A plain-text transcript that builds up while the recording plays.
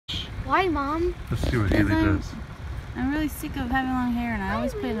Why, Mom? Let's see what Haleigh does. I'm really sick of having long hair, and I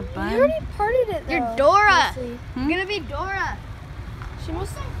always put in a bun. You already parted it, though. You're Dora. You're gonna be Dora. She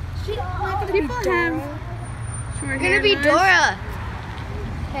must. She's not gonna be Dora. You're gonna be Dora.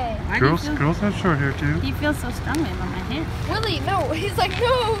 Hey. Girls have short hair too. He feels so strongly about my hair. Willie, no. He's like,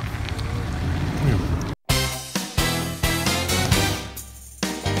 no.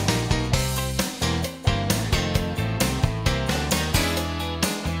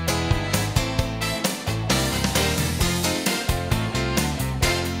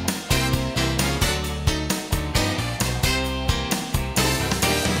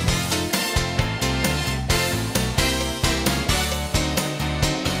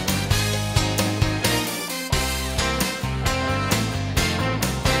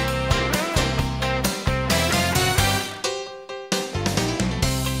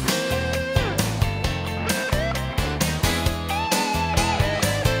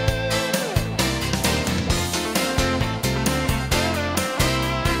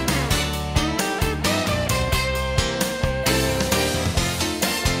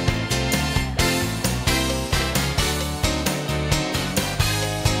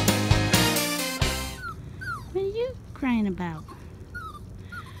 Crying about.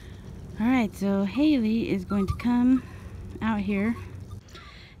 Alright, so Haleigh is going to come out here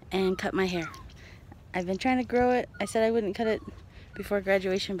and cut my hair. I've been trying to grow it. I said I wouldn't cut it before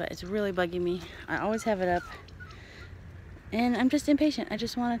graduation, but it's really bugging me. I always have it up and I'm just impatient. I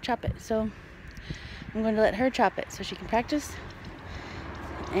just want to chop it, so I'm going to let her chop it so she can practice,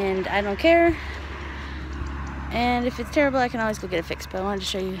 and I don't care, and if it's terrible I can always go get it fixed. But I wanted to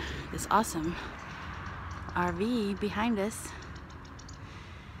show you this awesome RV behind us.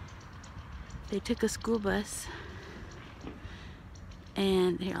 They took a school bus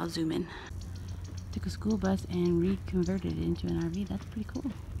and here, I'll zoom in. Took a school bus and reconverted it into an RV. That's pretty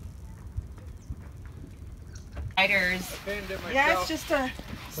cool. Yeah, it's just a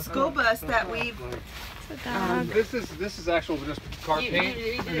school bus that we've. This is actual just car paint,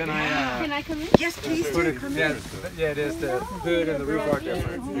 and then Can I come in? Yes, please do. Come in. yeah, it is. The hood and the roof are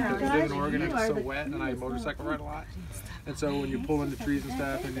different because I live in Oregon and it's so wet, and I motorcycle ride a lot, and so when you pull into trees and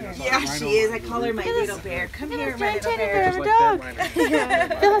stuff, and Yeah, she is. I call her my little bear. Come here, my little bear. Of a dog.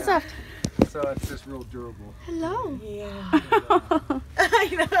 Feel how soft. So it's just real durable. Hello. Yeah. I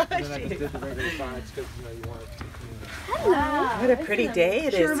know. And then I just did the regular sides because you want it to be Hello. What a pretty day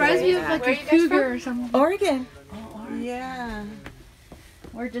it is. She reminds me of like a cougar or something. Oregon. Yeah.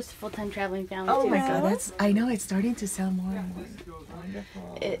 We're just a full-time traveling family. Oh too, my so God, I know it's starting to sound more and more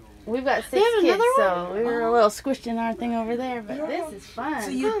wonderful. We've got 6 have kids, another so we were a little squished in our thing over there, but this is fun. So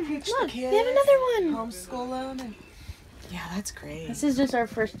you teach the kids. They have another one. Homeschool them, and yeah, that's great. This is just our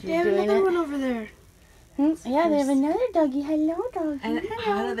first They year have doing another it. one over there. Yeah, they have another doggy. Hello, doggy. And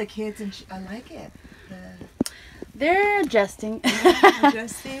how do the kids? I like it. They're adjusting.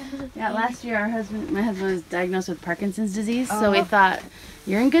 Adjusting. Yeah, last year my husband was diagnosed with Parkinson's disease, so we thought,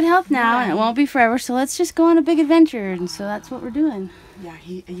 you're in good health now, and it won't be forever, so let's just go on a big adventure, and so that's what we're doing. Yeah,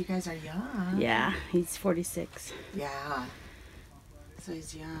 you guys are young. Yeah, he's 46. Yeah. So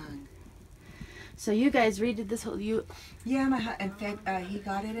he's young. So you guys redid this whole, Yeah, he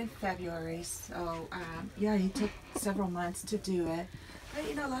got it in February, so yeah, he took several months to do it. But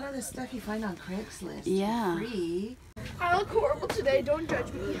you know, a lot of the stuff you find on Craigslist Yeah. free. I look horrible today. Don't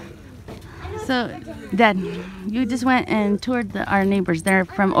judge me. So, Dad, you just went and toured our neighbors. They're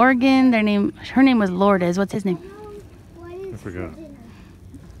from Oregon. Her name was Lourdes. What's his name? I forgot.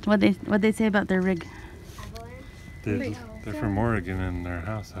 What'd they say about their rig? They're from Oregon, and their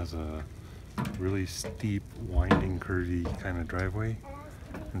house has a really steep, winding, curvy kind of driveway,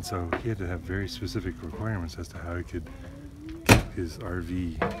 and so he had to have very specific requirements as to how he could get his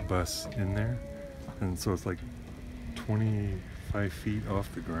RV bus in there, and so it's like 25 feet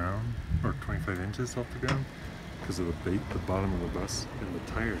off the ground, or 25 inches off the ground, because of the bottom of the bus, and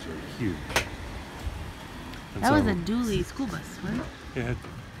the tires are huge. And That was a dually school bus, wasn't it? It had,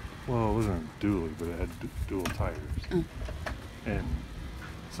 well, it wasn't a dually, but it had dual tires. And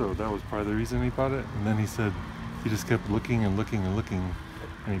so that was part of the reason he bought it. And then he said he just kept looking and looking and looking,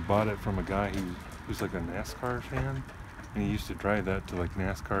 and he bought it from a guy who's like a NASCAR fan, and he used to drive that to like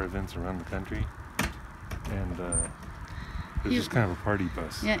NASCAR events around the country. And it was just kind of a party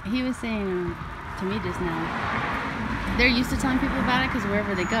bus. Yeah, he was saying to me just now, they're used to telling people about it because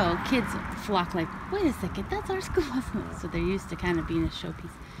wherever they go, kids flock like, wait a second, that's our school bus. So they're used to kind of being a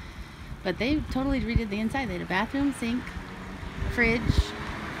showpiece. But they totally redid the inside. They had a bathroom, sink, fridge.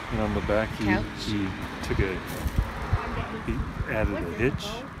 And on the back, he added a hitch,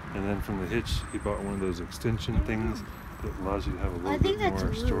 and then from the hitch, he bought one of those extension things it allows you to have a little bit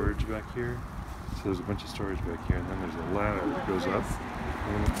more storage back here. So there's a bunch of storage back here, and then there's a ladder that goes up.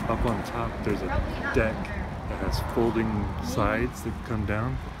 And then up on top, there's a deck that has folding sides that come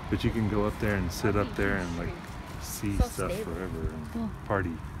down. But you can go up there and sit up there and like see stuff forever and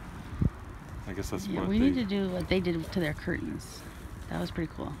party. I guess that's what we need to do what they did to their curtains. That was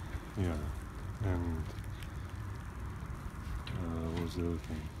pretty cool. Yeah, and what was the other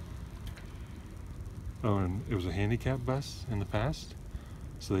thing? Oh, and it was a handicap bus in the past.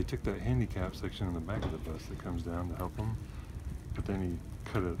 So they took that handicap section in the back of the bus that comes down to help them, but then he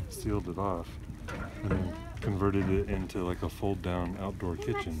sealed it off, and then converted it into like a fold-down outdoor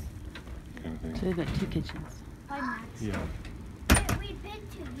kitchen kind of thing. So they've got 2 kitchens. Yeah.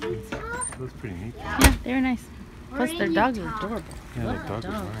 That's pretty neat. Yeah, they were nice. Plus their dogs are adorable. Yeah, their dog was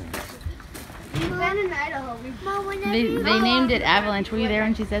nice. We've been in Idaho. They named it Avalanche. Were you there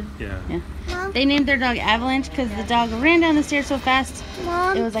when she said? Yeah. Mom, they named their dog Avalanche because the dog ran down the stairs so fast,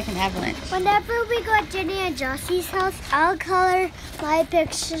 Mom, it was like an avalanche. Whenever we go to Jenny and Jossie's house, I'll color my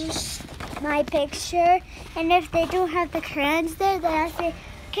picture, and if they don't have the crayons there, then I'll say,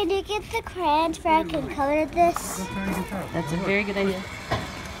 can you get the crayons where I can color this? That's a very good idea.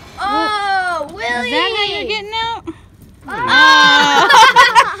 Oh, Willie! Is that how you're getting out? Oh.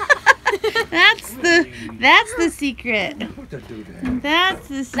 That's the secret. That's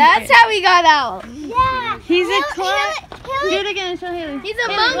the secret. That's how we got out. Yeah. He's a clown. Do it again and show Haleigh. He's a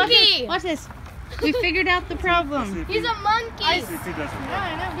monkey. Watch this. We figured out the problem. He's a monkey. He's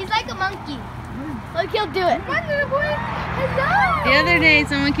like a monkey. Look, he'll do it. Come on, little boy. Hello. The other day,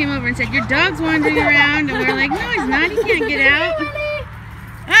 someone came over and said, your dog's wandering around. And we're like, no, he's not. He can't get out.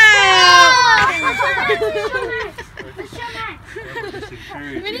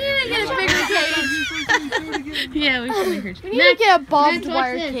 We need to get a bigger cage. Yeah, we should make her. We need to get a barbed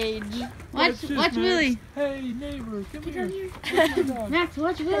wire cage. Watch Willie. Hey, neighbor, come here. Max,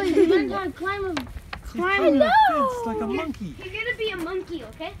 watch Willie. He's learning how to climb the fence like a monkey. You're gonna be a monkey,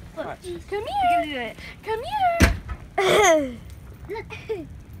 okay? Look. Watch. Come here. Come here. Look.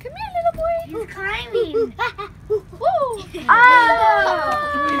 Come here, little boy. He's climbing.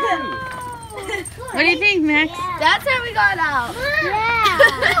 What do you think, Max? Yeah. That's how we got out. Yeah.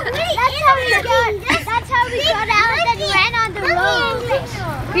 That's how we got out and then ran on the road.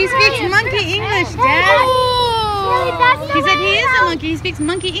 He speaks monkey English, Dad. He said he is a monkey. He speaks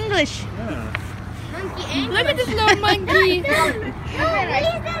monkey English. Monkey English. Look at this little monkey.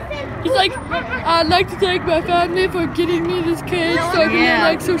 He's like, I'd like to thank my family for getting me this cage so I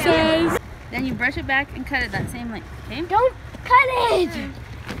can exercise. Then you brush it back and cut it that same length, okay? Don't cut it.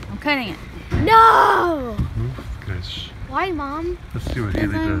 I'm cutting it. No. Gosh. Why, Mom? Let's see what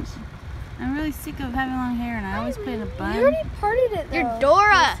Haleigh does. I'm really sick of having long hair and I always put it in a bun. You already parted it, though. You're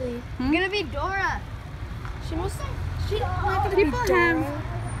Dora. You're gonna be Dora. She must. People have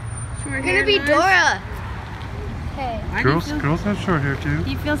short hair. You're gonna be Dora. Okay. Girls have short hair too.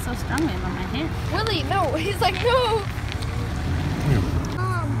 He feels so strongly on my hand. Willie, no. He's like, no.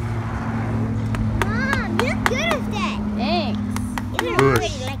 Mom, you're good at that. Thanks. You're Push.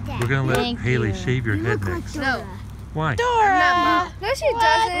 really like that. We're gonna let Thank Haleigh you. shave your head next. No. Why? Dora. No, she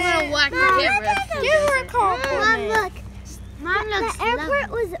doesn't. I'm gonna whack the camera. Give her a compliment. Mom, look. Mom looks The airport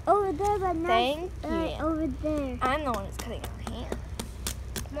was over there, but now Thank it's you. over there. I'm the one that's cutting her hand.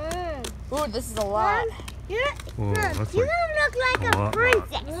 Mom. Ooh, this is a lot. Whoa, that's You like don't look like a a lot.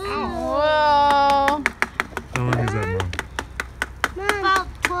 princess. Whoa. How long is that, Mom? About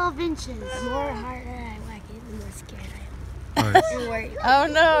 12 inches. The more harder I whack it, the more scared I Nice. am. Worried. Oh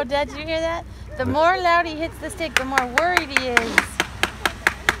no, Dad, did you hear that? The more loud he hits the stick, the more worried he is.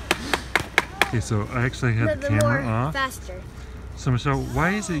 Okay, so I actually had the camera off. Faster. So Michelle,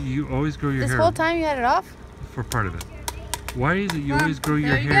 why is it you always grow your This hair whole time you had it off? for part of it? Why is it you always grow your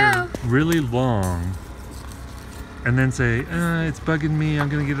there you hair really long and then say, it's bugging me, I'm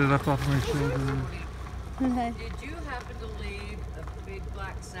gonna get it up off my shoulders? Did you happen to leave a big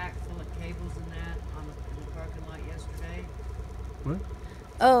black sack full of cables in that in the parking lot yesterday? What?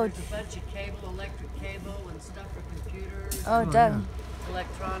 Oh, There's a bunch of electric cable and stuff for computers, Doug.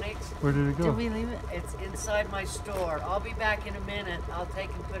 electronics. Where did it go? Did we leave it? It's inside my store. I'll be back in a minute. I'll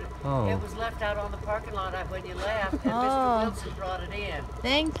take and put it. Oh. It was left out on the parking lot when you left, and Oh. Mr. Wilson brought it in.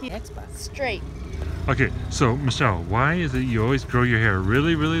 Thank you. Xbox. Straight. Okay, so Michelle, why is it you always grow your hair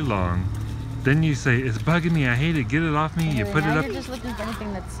really, really long? Then you say, it's bugging me, I hate it, get it off me, you put it up, You're just looking for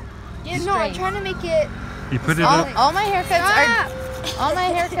anything that's Yeah, no, I'm trying to make it. you put it up. all my haircuts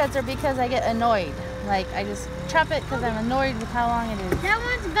are because I get annoyed. Like I just chop it because I'm annoyed with how long it is. That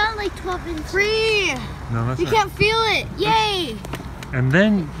one's about like 12 inches. Free. No, that's You not. can't feel it. Yay. And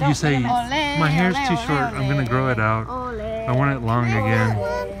then you say, my hair's too short, I'm going to grow it out. I want it long again.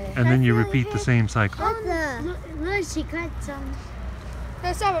 And then you repeat the same cycle. Look, she got some.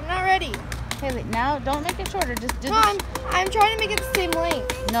 No, stop, I'm not ready. Haleigh, now don't make it shorter. Just do No, I'm trying to make it the same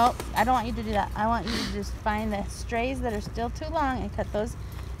length. Nope, I don't want you to do that. I want you to just find the strays that are still too long and cut those.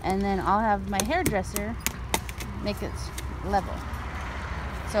 And then I'll have my hairdresser make it level.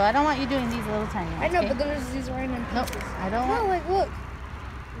 So I don't want you doing these little tiny ones. I know, okay? but there's these random Nope, pieces. I don't want. No, like, look.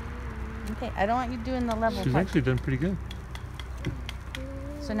 Okay, I don't want you doing the level She's part. actually done pretty good.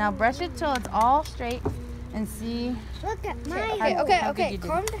 So now brush it till it's all straight and see. Look at my Okay,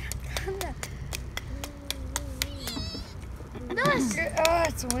 calm down. Calm down. Oh,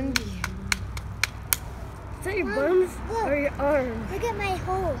 it's windy. Is that your bones or your arm? Look at my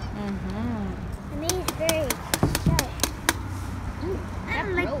hole. Mm-hmm. I mean, it's very sharp. I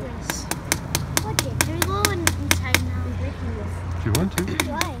don't like this. Watch it. Can we go inside now? I'm breaking this. If you want to.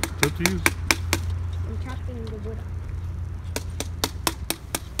 Why? It's up to you. I'm chopping the wood off.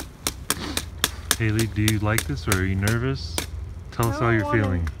 Haleigh, do you like this or are you nervous? Tell us how you're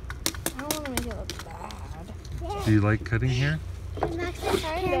feeling. I don't want to make it look bad. Do you like cutting hair?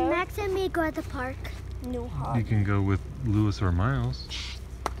 Can Max and me go at the park? No You hobby. can go with Lewis or Miles.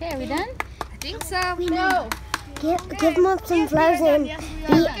 Okay, are we done? I think so. No. Give Mom some flowers and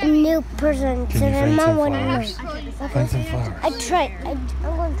be a new person. So Can you then find Mom some wouldn't flowers? know. Find some flowers. I tried. I'm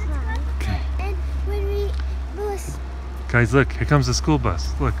going to try. And when we Lewis. Guys, look, here comes the school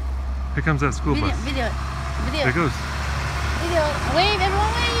bus. Look, here comes that school bus. Video it. Video There it it. goes. Video it. Wave,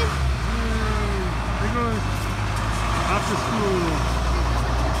 everyone wave. There it goes. Off to school.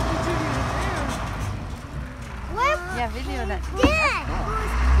 Yeah, video that.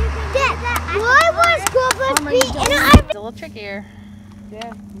 Dad, why was school bus be in our... It's a little trickier.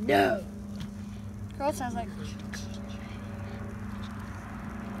 Yeah. No. Girl sounds like.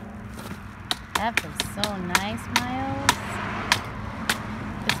 That was so nice, Miles.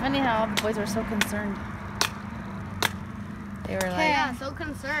 It's funny how all the boys were so concerned. They were like, Yeah, so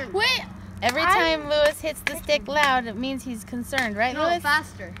concerned. Wait, every time Lewis hits the stick loud, it means he's concerned, right, No, Lewis?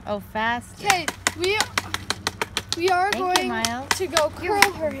 faster. Oh, fast. Okay, we are Thank you, going Miles. to go curl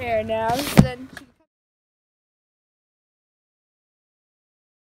her hair now. So then she